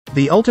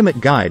the ultimate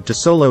guide to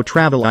solo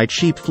travel,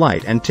 cheap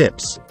flight and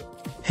tips.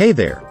 Hey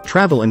there,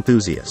 travel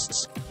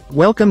enthusiasts.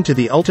 Welcome to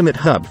the ultimate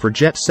hub for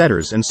jet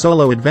setters and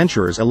solo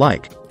adventurers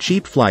alike,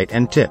 cheap flight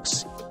and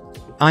tips.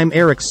 I'm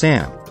Eric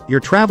Sam,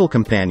 your travel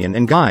companion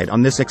and guide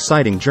on this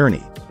exciting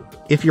journey.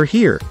 If you're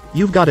here,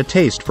 you've got a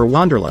taste for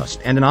wanderlust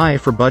and an eye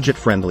for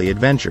budget-friendly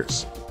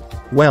adventures.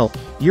 Well,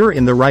 you're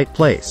in the right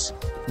place.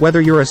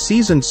 Whether you're a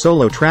seasoned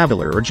solo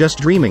traveler or just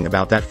dreaming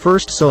about that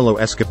first solo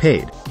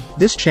escapade,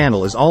 this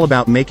channel is all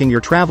about making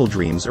your travel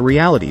dreams a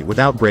reality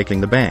without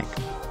breaking the bank.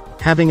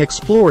 Having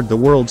explored the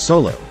world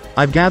solo,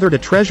 I've gathered a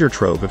treasure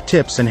trove of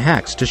tips and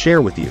hacks to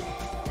share with you.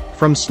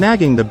 From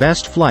snagging the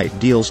best flight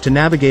deals to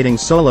navigating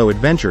solo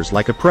adventures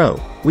like a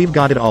pro, we've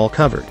got it all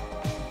covered.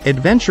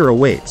 Adventure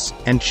awaits,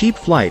 and cheap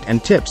flight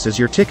and tips is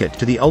your ticket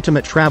to the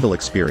ultimate travel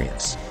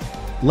experience.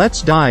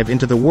 Let's dive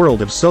into the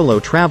world of solo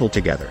travel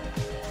together.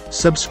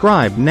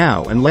 Subscribe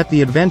now and let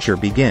the adventure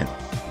begin.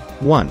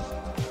 1.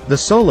 The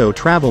solo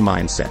travel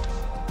mindset.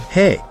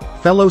 Hey,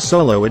 fellow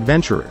solo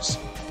adventurers.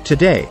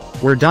 Today,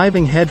 we're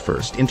diving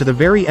headfirst into the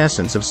very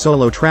essence of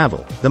solo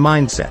travel, the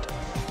mindset.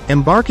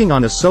 Embarking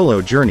on a solo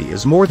journey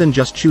is more than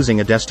just choosing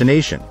a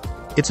destination.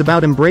 It's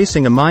about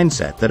embracing a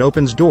mindset that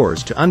opens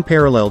doors to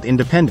unparalleled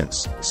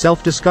independence,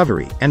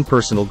 self-discovery, and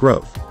personal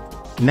growth.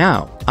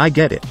 Now, I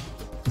get it.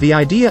 The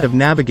idea of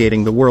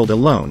navigating the world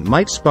alone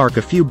might spark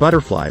a few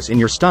butterflies in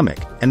your stomach,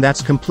 and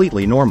that's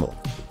completely normal.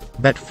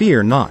 But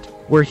fear not.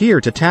 We're here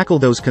to tackle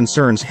those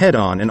concerns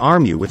head-on and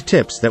arm you with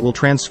tips that will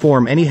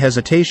transform any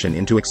hesitation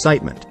into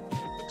excitement.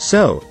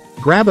 So,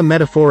 grab a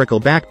metaphorical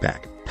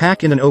backpack,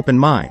 pack in an open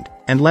mind,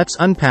 and let's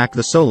unpack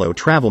the solo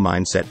travel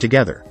mindset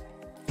together.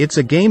 It's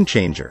a game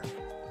changer.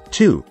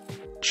 2.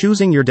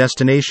 Choosing your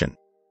destination.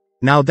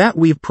 Now that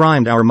we've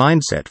primed our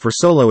mindset for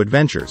solo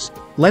adventures,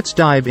 let's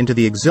dive into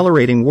the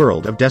exhilarating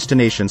world of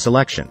destination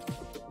selection.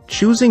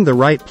 Choosing the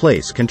right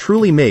place can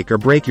truly make or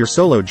break your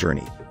solo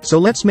journey, so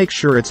let's make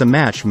sure it's a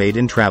match made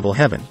in travel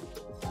heaven.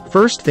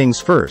 First things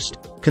first,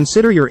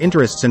 consider your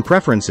interests and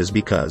preferences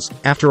because,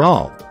 after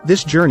all,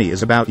 this journey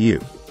is about you.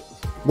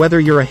 Whether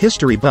you're a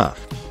history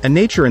buff, a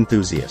nature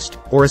enthusiast,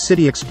 or a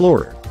city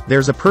explorer,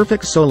 there's a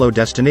perfect solo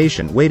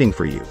destination waiting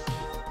for you.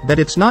 But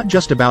it's not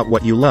just about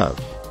what you love,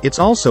 it's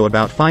also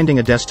about finding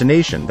a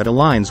destination that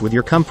aligns with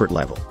your comfort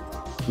level.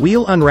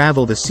 We'll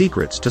unravel the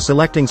secrets to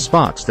selecting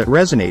spots that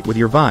resonate with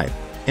your vibe,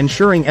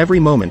 ensuring every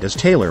moment is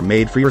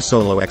tailor-made for your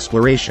solo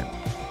exploration.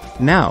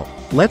 Now,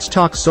 let's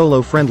talk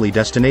solo-friendly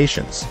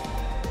destinations.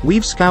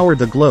 We've scoured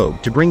the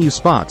globe to bring you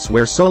spots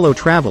where solo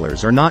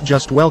travelers are not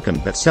just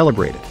welcomed but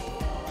celebrated.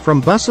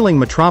 From bustling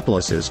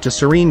metropolises to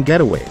serene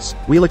getaways,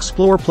 we'll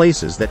explore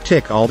places that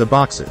tick all the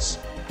boxes.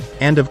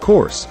 And of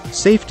course,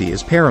 safety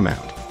is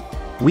paramount.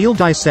 We'll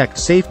dissect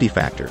safety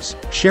factors,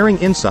 sharing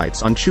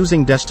insights on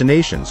choosing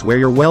destinations where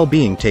your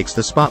well-being takes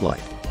the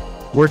spotlight.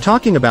 We're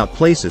talking about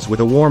places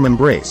with a warm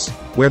embrace,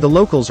 where the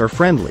locals are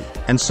friendly,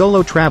 and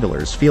solo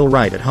travelers feel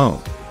right at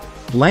home.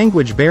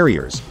 Language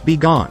barriers, be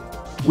gone.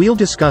 We'll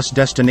discuss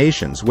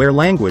destinations where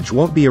language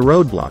won't be a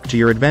roadblock to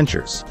your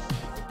adventures.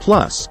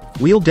 Plus,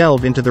 we'll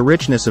delve into the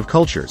richness of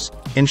cultures,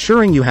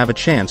 ensuring you have a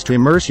chance to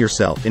immerse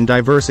yourself in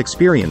diverse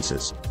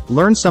experiences,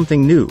 learn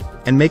something new,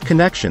 and make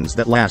connections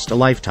that last a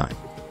lifetime.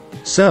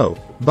 So,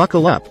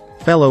 buckle up,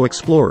 fellow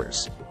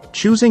explorers.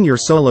 Choosing your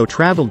solo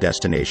travel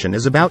destination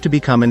is about to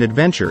become an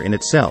adventure in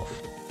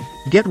itself.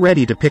 Get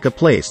ready to pick a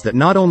place that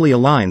not only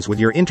aligns with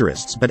your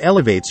interests but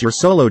elevates your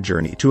solo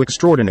journey to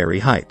extraordinary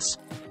heights.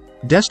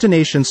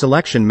 Destination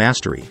selection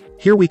mastery,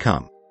 here we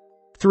come.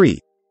 3.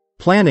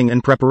 Planning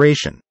and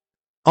preparation.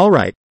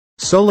 Alright,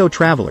 solo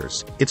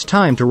travelers, it's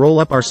time to roll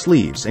up our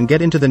sleeves and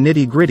get into the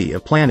nitty-gritty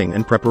of planning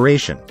and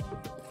preparation.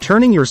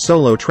 Turning your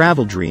solo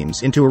travel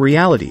dreams into a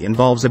reality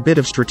involves a bit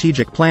of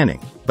strategic planning,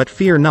 but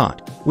fear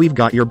not, we've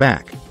got your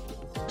back.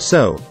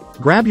 So,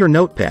 grab your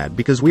notepad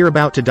because we're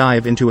about to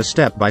dive into a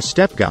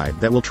step-by-step guide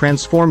that will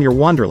transform your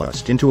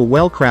wanderlust into a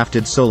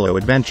well-crafted solo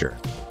adventure.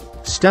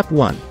 Step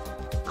 1.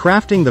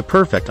 Crafting the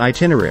perfect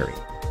itinerary.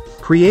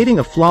 Creating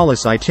a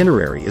flawless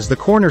itinerary is the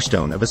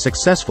cornerstone of a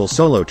successful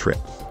solo trip.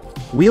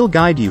 We'll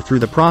guide you through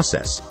the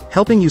process,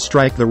 helping you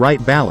strike the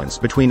right balance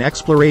between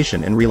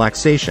exploration and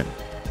relaxation.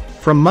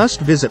 From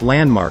must-visit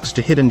landmarks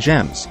to hidden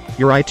gems,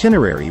 your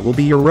itinerary will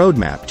be your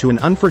roadmap to an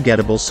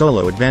unforgettable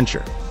solo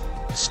adventure.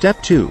 Step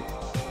 2.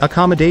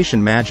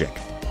 Accommodation magic.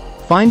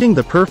 Finding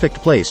the perfect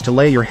place to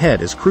lay your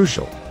head is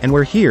crucial, and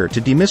we're here to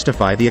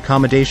demystify the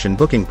accommodation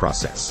booking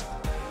process.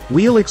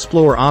 We'll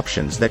explore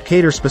options that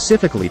cater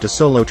specifically to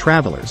solo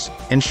travelers,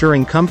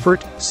 ensuring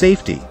comfort,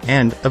 safety,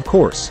 and, of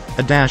course,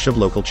 a dash of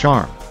local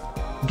charm.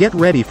 Get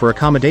ready for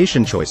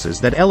accommodation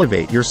choices that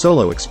elevate your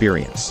solo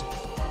experience.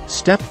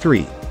 Step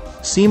 3.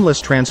 Seamless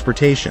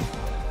transportation.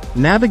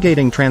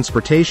 Navigating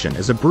transportation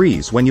is a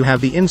breeze when you have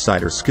the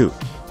insider scoop.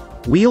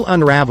 We'll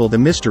unravel the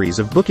mysteries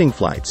of booking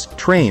flights,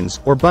 trains,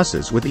 or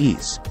buses with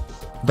ease.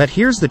 But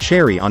here's the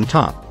cherry on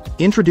top,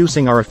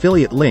 introducing our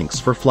affiliate links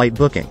for flight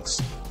bookings.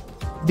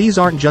 These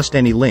aren't just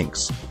any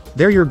links,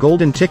 they're your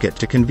golden ticket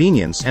to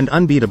convenience and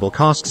unbeatable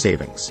cost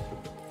savings.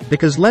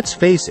 Because let's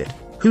face it,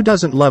 who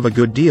doesn't love a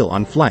good deal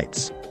on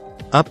flights?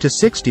 Up to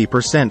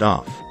 60%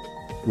 off.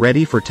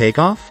 Ready for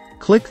takeoff?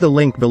 Click the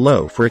link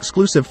below for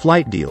exclusive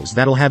flight deals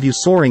that'll have you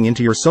soaring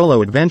into your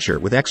solo adventure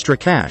with extra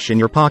cash in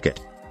your pocket.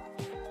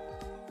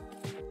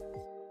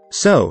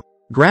 So,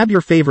 grab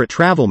your favorite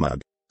travel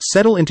mug,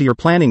 settle into your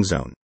planning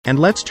zone, and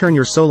let's turn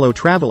your solo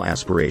travel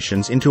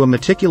aspirations into a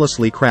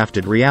meticulously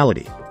crafted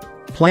reality.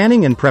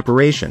 Planning and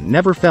preparation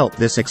never felt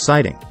this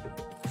exciting.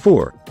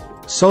 4.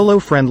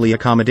 Solo-friendly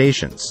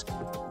accommodations.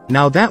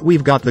 Now that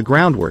we've got the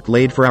groundwork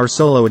laid for our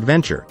solo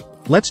adventure,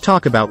 let's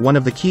talk about one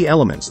of the key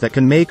elements that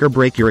can make or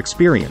break your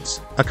experience: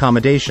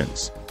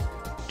 accommodations.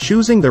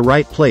 Choosing the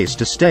right place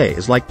to stay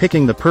is like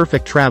picking the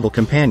perfect travel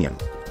companion.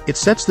 It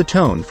sets the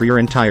tone for your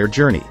entire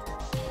journey.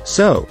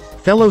 So,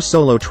 fellow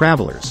solo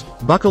travelers,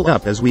 buckle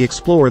up as we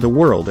explore the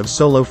world of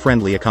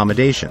solo-friendly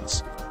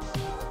accommodations.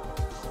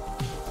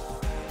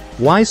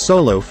 Why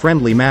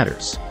solo-friendly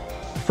matters.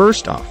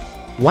 First off,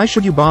 why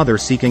should you bother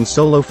seeking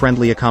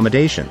solo-friendly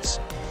accommodations?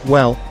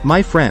 Well,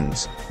 my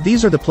friends,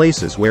 these are the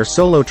places where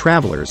solo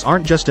travelers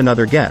aren't just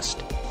another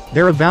guest.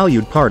 They're a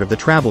valued part of the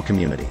travel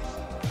community.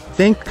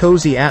 Think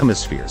cozy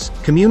atmospheres,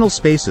 communal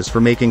spaces for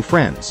making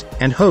friends,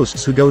 and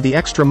hosts who go the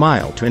extra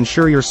mile to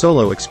ensure your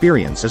solo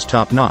experience is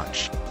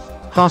top-notch.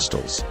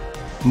 Hostels.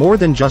 More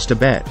than just a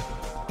bed.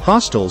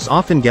 Hostels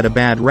often get a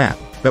bad rap,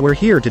 but we're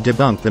here to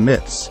debunk the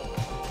myths.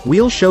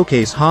 We'll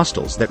showcase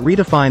hostels that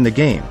redefine the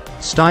game: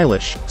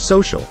 stylish,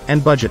 social,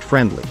 and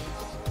budget-friendly.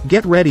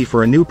 Get ready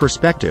for a new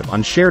perspective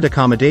on shared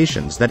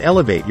accommodations that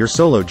elevate your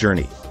solo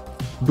journey.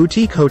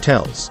 Boutique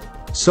hotels.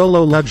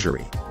 Solo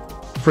luxury.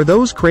 For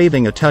those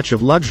craving a touch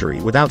of luxury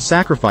without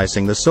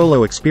sacrificing the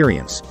solo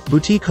experience,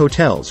 boutique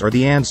hotels are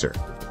the answer.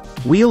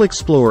 We'll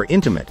explore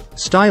intimate,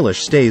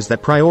 stylish stays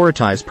that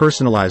prioritize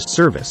personalized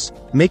service,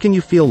 making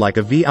you feel like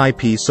a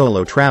VIP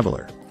solo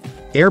traveler.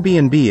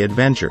 Airbnb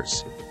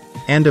adventures.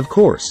 And of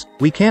course,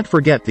 we can't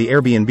forget the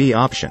Airbnb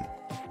option.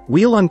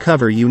 We'll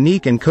uncover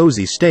unique and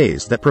cozy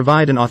stays that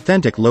provide an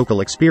authentic local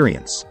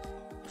experience.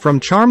 From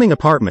charming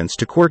apartments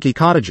to quirky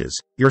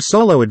cottages, your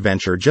solo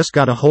adventure just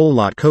got a whole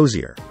lot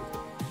cozier.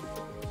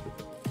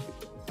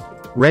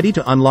 Ready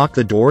to unlock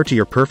the door to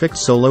your perfect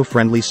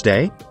solo-friendly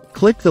stay?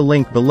 Click the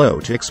link below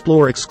to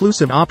explore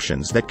exclusive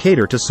options that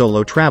cater to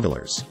solo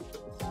travelers.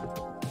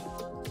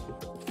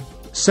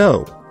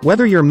 So,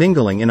 whether you're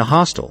mingling in a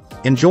hostel,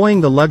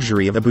 enjoying the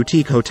luxury of a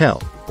boutique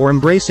hotel, or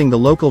embracing the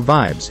local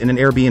vibes in an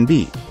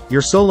Airbnb,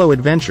 your solo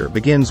adventure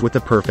begins with the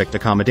perfect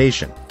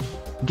accommodation.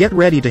 Get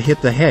ready to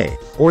hit the hay,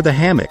 or the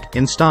hammock,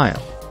 in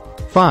style.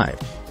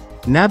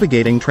 5.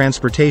 Navigating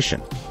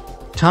transportation.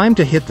 Time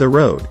to hit the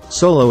road,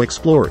 solo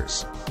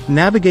explorers.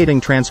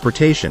 Navigating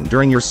transportation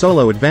during your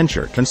solo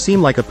adventure can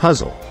seem like a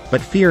puzzle,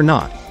 but fear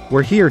not,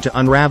 we're here to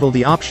unravel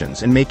the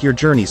options and make your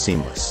journey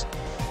seamless.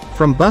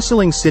 From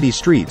bustling city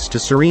streets to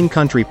serene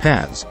country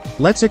paths,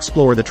 let's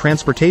explore the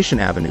transportation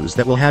avenues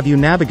that will have you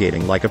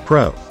navigating like a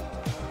pro.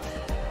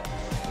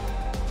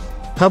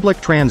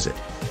 Public transit.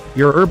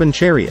 Your urban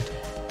chariot.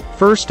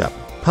 First up,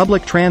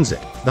 public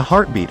transit, the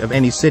heartbeat of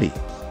any city.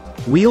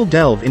 We'll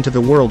delve into the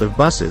world of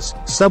buses,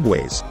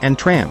 subways, and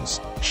trams,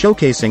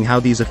 showcasing how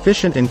these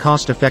efficient and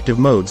cost-effective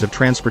modes of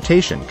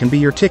transportation can be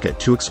your ticket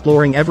to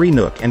exploring every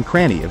nook and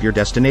cranny of your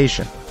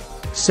destination.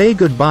 Say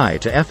goodbye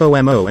to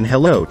FOMO and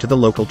hello to the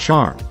local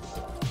charm.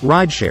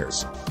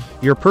 Rideshares.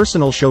 Your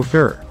personal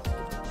chauffeur.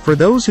 For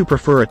those who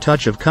prefer a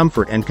touch of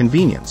comfort and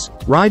convenience,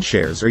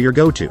 rideshares are your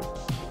go-to.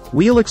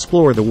 We'll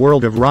explore the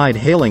world of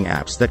ride-hailing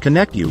apps that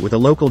connect you with a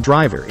local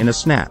driver in a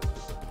snap.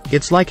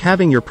 It's like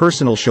having your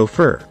personal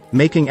chauffeur,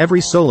 making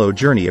every solo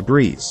journey a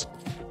breeze.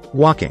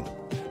 Walking.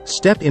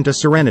 Step into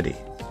serenity.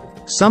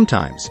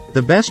 Sometimes,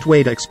 the best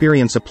way to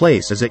experience a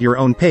place is at your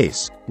own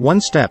pace, one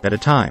step at a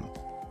time.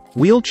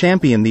 We'll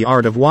champion the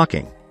art of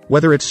walking,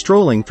 whether it's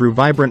strolling through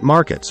vibrant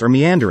markets or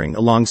meandering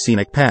along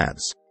scenic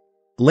paths.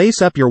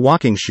 Lace up your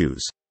walking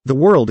shoes. The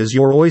world is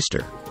your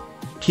oyster.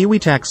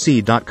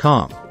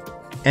 KiwiTaxi.com.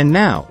 And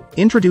now,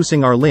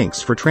 introducing our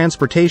links for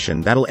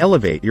transportation that'll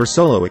elevate your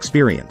solo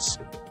experience.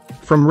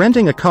 From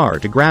renting a car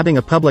to grabbing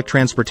a public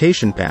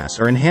transportation pass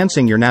or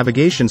enhancing your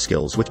navigation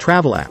skills with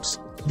travel apps,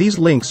 these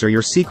links are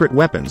your secret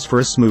weapons for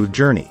a smooth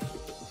journey.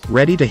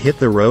 Ready to hit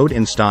the road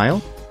in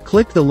style?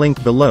 Click the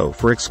link below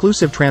for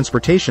exclusive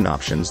transportation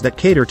options that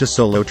cater to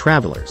solo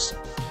travelers.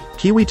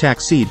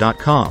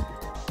 KiwiTaxi.com.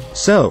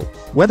 So,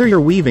 whether you're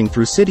weaving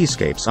through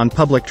cityscapes on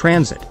public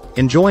transit,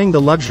 enjoying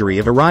the luxury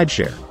of a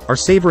rideshare, or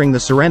savoring the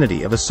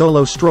serenity of a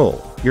solo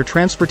stroll, your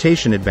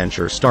transportation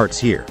adventure starts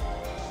here.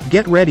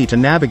 Get ready to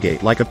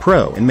navigate like a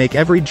pro and make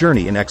every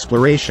journey an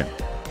exploration.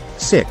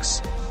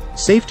 6.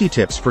 Safety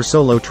tips for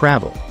solo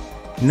travel.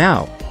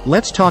 Now,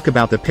 let's talk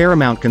about the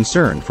paramount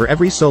concern for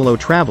every solo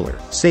traveler: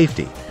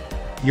 safety.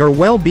 Your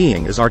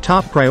well-being is our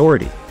top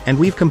priority, and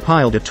we've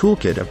compiled a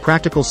toolkit of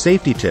practical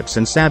safety tips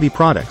and savvy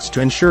products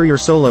to ensure your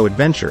solo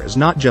adventure is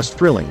not just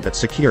thrilling but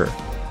secure.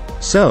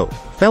 So,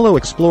 fellow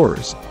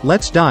explorers,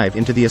 let's dive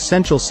into the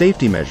essential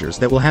safety measures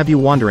that will have you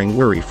wandering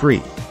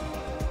worry-free.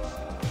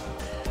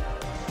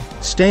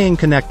 Staying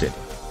connected.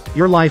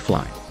 Your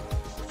lifeline.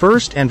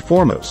 First and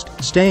foremost,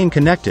 staying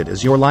connected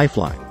is your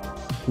lifeline.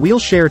 We'll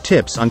share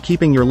tips on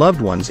keeping your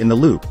loved ones in the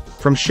loop,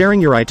 from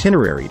sharing your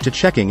itinerary to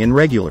checking in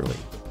regularly.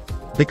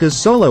 Because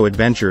solo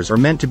adventures are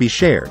meant to be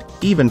shared,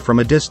 even from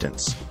a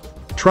distance.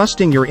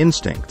 Trusting your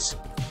instincts.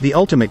 The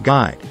ultimate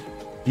guide.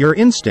 Your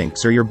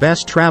instincts are your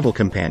best travel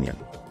companion.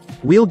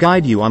 We'll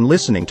guide you on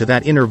listening to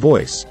that inner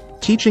voice,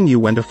 teaching you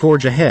when to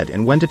forge ahead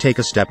and when to take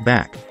a step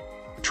back.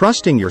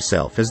 Trusting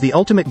yourself is the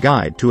ultimate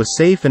guide to a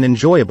safe and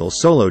enjoyable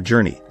solo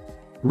journey.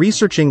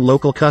 Researching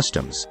local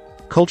customs.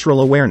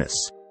 Cultural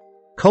awareness.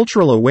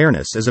 Cultural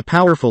awareness is a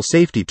powerful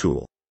safety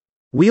tool.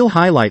 We'll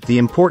highlight the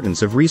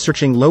importance of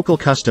researching local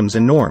customs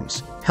and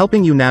norms,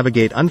 helping you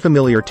navigate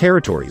unfamiliar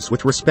territories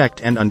with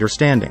respect and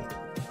understanding.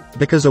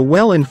 Because a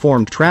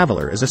well-informed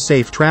traveler is a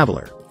safe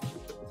traveler.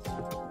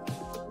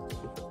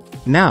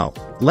 Now,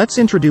 let's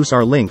introduce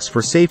our links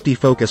for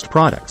safety-focused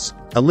products,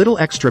 a little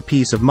extra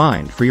peace of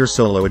mind for your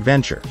solo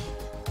adventure.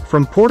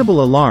 From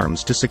portable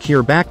alarms to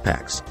secure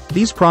backpacks,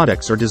 these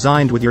products are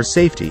designed with your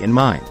safety in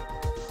mind.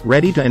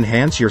 Ready to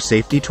enhance your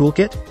safety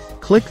toolkit?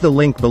 Click the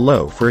link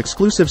below for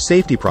exclusive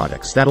safety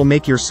products that'll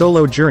make your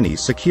solo journey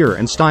secure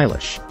and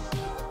stylish.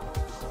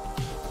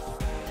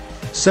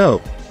 So,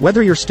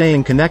 whether you're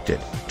staying connected,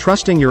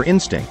 trusting your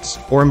instincts,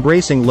 or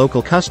embracing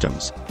local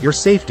customs, your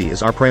safety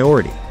is our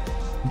priority.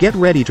 Get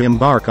ready to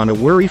embark on a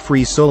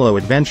worry-free solo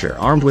adventure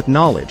armed with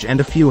knowledge and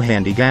a few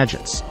handy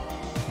gadgets.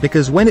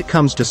 Because when it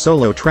comes to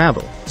solo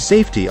travel,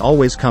 safety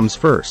always comes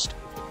first.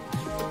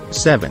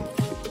 7.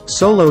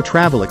 Solo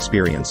travel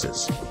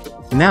experiences.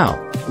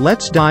 Now,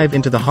 let's dive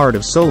into the heart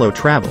of solo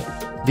travel,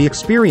 the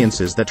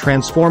experiences that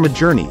transform a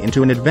journey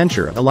into an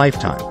adventure of a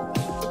lifetime.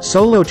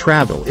 Solo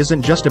travel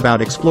isn't just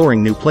about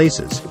exploring new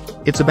places,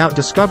 it's about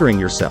discovering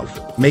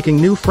yourself, making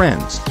new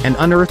friends, and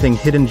unearthing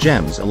hidden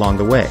gems along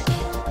the way.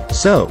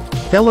 So,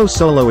 fellow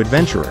solo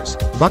adventurers,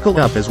 buckle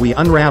up as we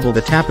unravel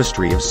the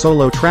tapestry of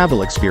solo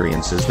travel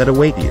experiences that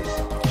await you.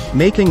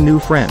 Making new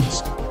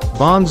friends.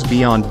 Bonds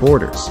beyond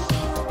borders.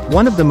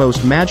 One of the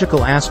most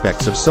magical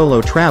aspects of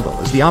solo travel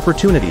is the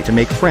opportunity to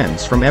make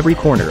friends from every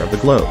corner of the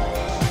globe.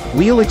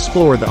 We'll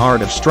explore the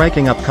art of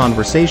striking up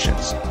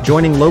conversations,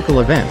 joining local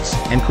events,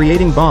 and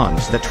creating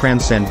bonds that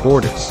transcend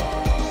borders.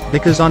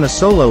 Because on a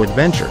solo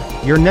adventure,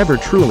 you're never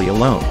truly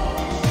alone.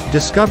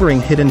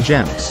 Discovering hidden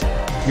gems.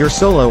 Your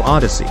solo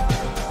odyssey.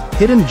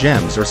 Hidden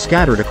gems are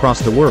scattered across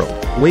the world,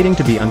 waiting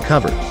to be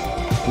uncovered.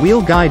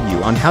 We'll guide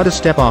you on how to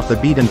step off the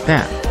beaten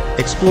path,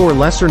 explore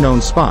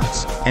lesser-known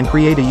spots, and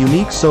create a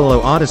unique solo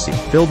odyssey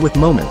filled with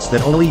moments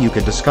that only you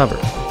could discover.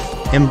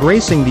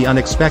 Embracing the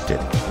unexpected.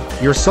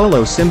 Your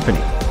solo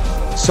symphony.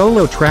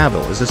 Solo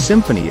travel is a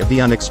symphony of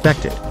the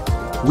unexpected.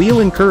 We'll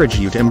encourage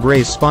you to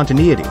embrace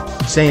spontaneity,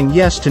 saying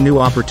yes to new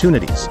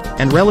opportunities,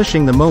 and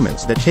relishing the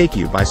moments that take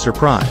you by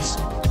surprise.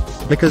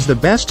 Because the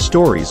best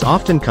stories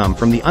often come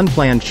from the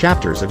unplanned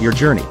chapters of your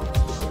journey.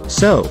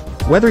 So,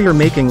 whether you're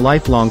making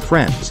lifelong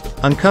friends,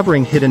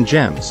 uncovering hidden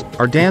gems,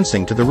 or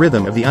dancing to the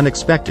rhythm of the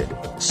unexpected,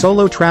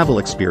 solo travel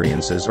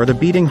experiences are the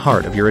beating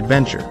heart of your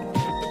adventure.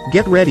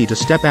 Get ready to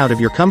step out of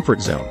your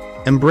comfort zone,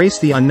 embrace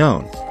the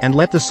unknown, and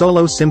let the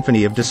solo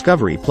symphony of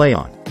discovery play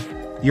on.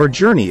 Your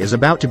journey is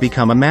about to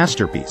become a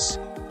masterpiece.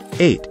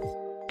 8.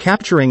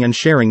 Capturing and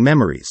sharing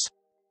memories.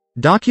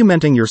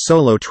 Documenting your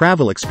solo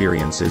travel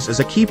experiences is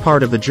a key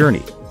part of the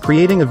journey,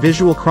 creating a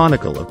visual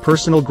chronicle of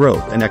personal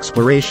growth and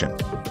exploration.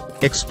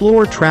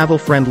 Explore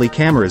travel-friendly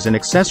cameras and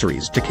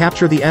accessories to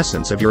capture the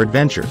essence of your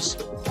adventures.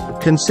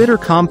 Consider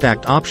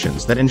compact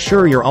options that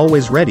ensure you're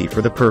always ready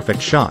for the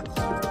perfect shot.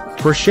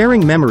 For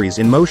sharing memories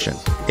in motion,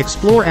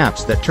 explore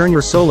apps that turn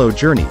your solo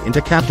journey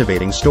into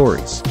captivating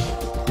stories.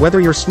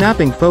 Whether you're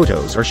snapping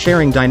photos or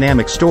sharing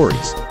dynamic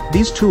stories,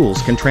 these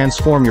tools can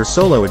transform your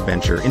solo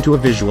adventure into a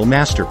visual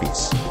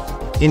masterpiece.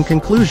 In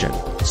conclusion,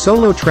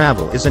 solo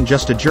travel isn't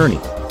just a journey,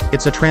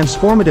 it's a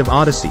transformative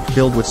odyssey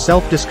filled with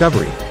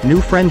self-discovery,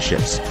 new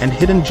friendships, and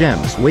hidden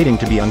gems waiting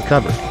to be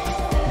uncovered.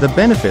 The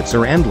benefits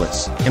are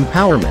endless: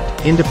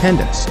 empowerment,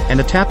 independence, and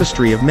a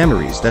tapestry of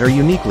memories that are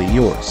uniquely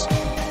yours.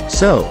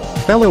 So,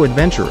 fellow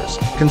adventurers,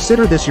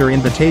 consider this your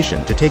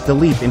invitation to take the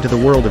leap into the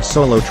world of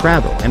solo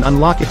travel and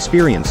unlock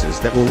experiences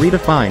that will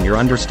redefine your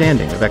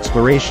understanding of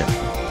exploration.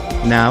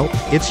 Now,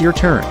 it's your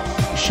turn.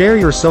 Share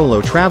your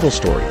solo travel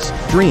stories,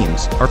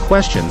 dreams, or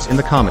questions in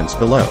the comments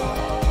below.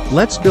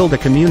 Let's build a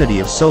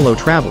community of solo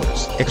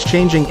travelers,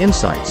 exchanging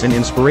insights and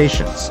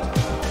inspirations.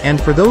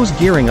 And for those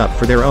gearing up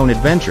for their own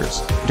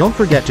adventures, don't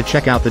forget to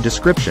check out the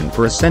description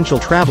for essential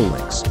travel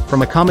links,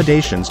 from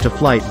accommodations to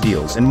flight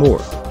deals and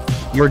more.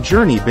 Your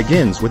journey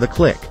begins with a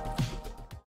click.